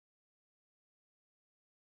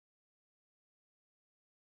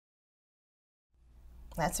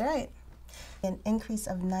That's right. An increase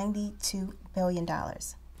of $92 billion.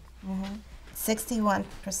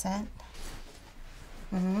 61%.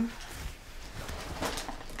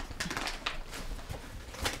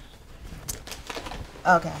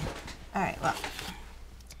 Okay. All right, well,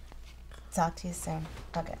 talk to you soon.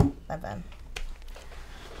 Okay, bye-bye.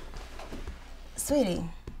 Sweetie,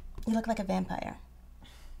 you look like a vampire.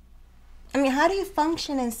 I mean, how do you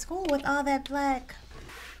function in school with all that black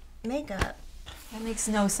makeup? That makes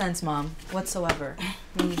no sense, Mom, whatsoever.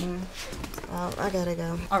 Well, I gotta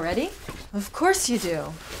go. Already? Of course you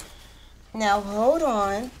do. Now, hold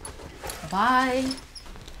on. Bye.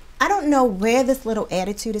 I don't know where this little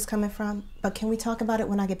attitude is coming from, but can we talk about it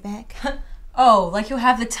when I get back? Oh, like you'll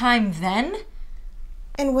have the time then?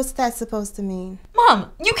 And what's that supposed to mean?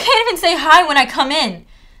 Mom, you can't even say hi when I come in.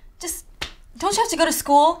 Just, don't you have to go to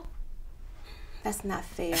school? That's not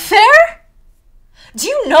fair. Fair? Do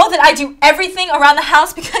you know that I do everything around the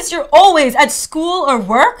house because you're always at school or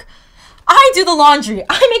work? I do the laundry.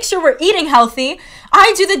 I make sure we're eating healthy.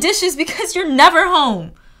 I do the dishes because you're never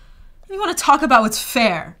home. You want to talk about what's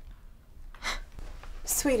fair?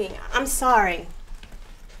 Sweetie, I'm sorry.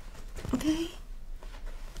 Okay?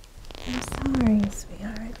 I'm sorry,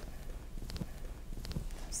 sweetheart.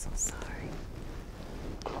 I'm so sorry.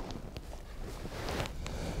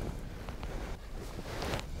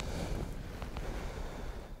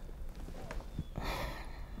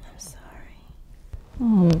 I'm sorry.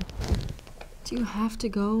 Do you have to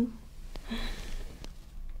go?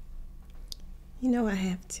 You know I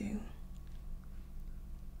have to.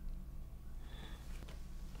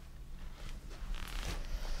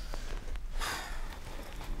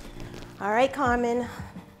 All right, Carmen.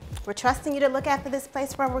 We're trusting you to look after this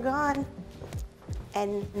place while we're gone.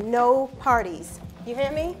 And no parties. You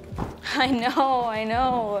hear me? I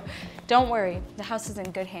know. Don't worry, the house is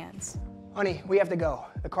in good hands. Honey, we have to go.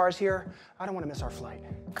 The car's here. I don't want to miss our flight.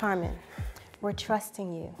 Carmen, we're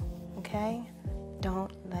trusting you, okay?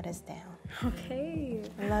 Don't let us down. Okay.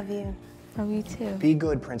 I love you. Love you too. Be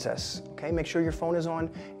good, princess. Okay, make sure your phone is on.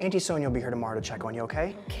 Auntie Sonia will be here tomorrow to check on you,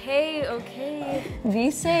 okay? Okay. Be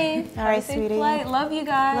safe. All right, Have a safe sweetie. flight. Love you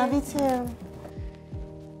guys. Love you too.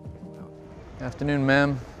 Afternoon,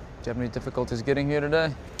 ma'am. Do you have any difficulties getting here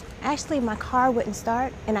today? Actually, my car wouldn't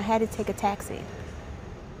start, and I had to take a taxi.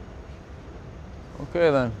 Okay,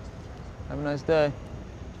 then. Have a nice day.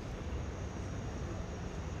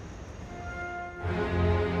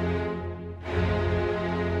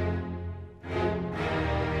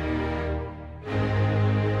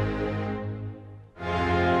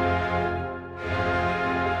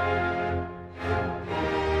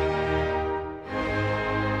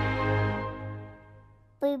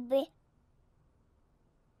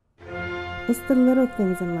 It's the little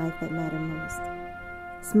things in life that matter most.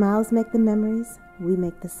 Smiles make the memories, we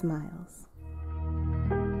make the smiles.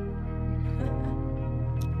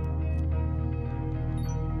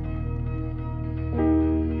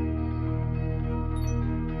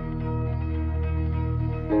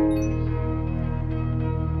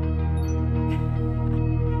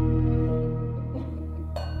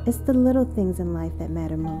 It's the little things in life that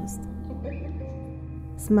matter most.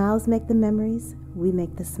 Smiles make the memories, we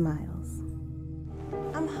make the smiles.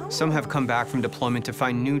 Some have come back from deployment to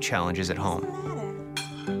find new challenges at home.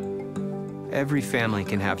 Every family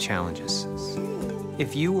can have challenges.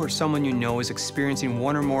 If you or someone you know is experiencing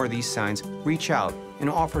one or more of these signs, reach out and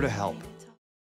offer to help.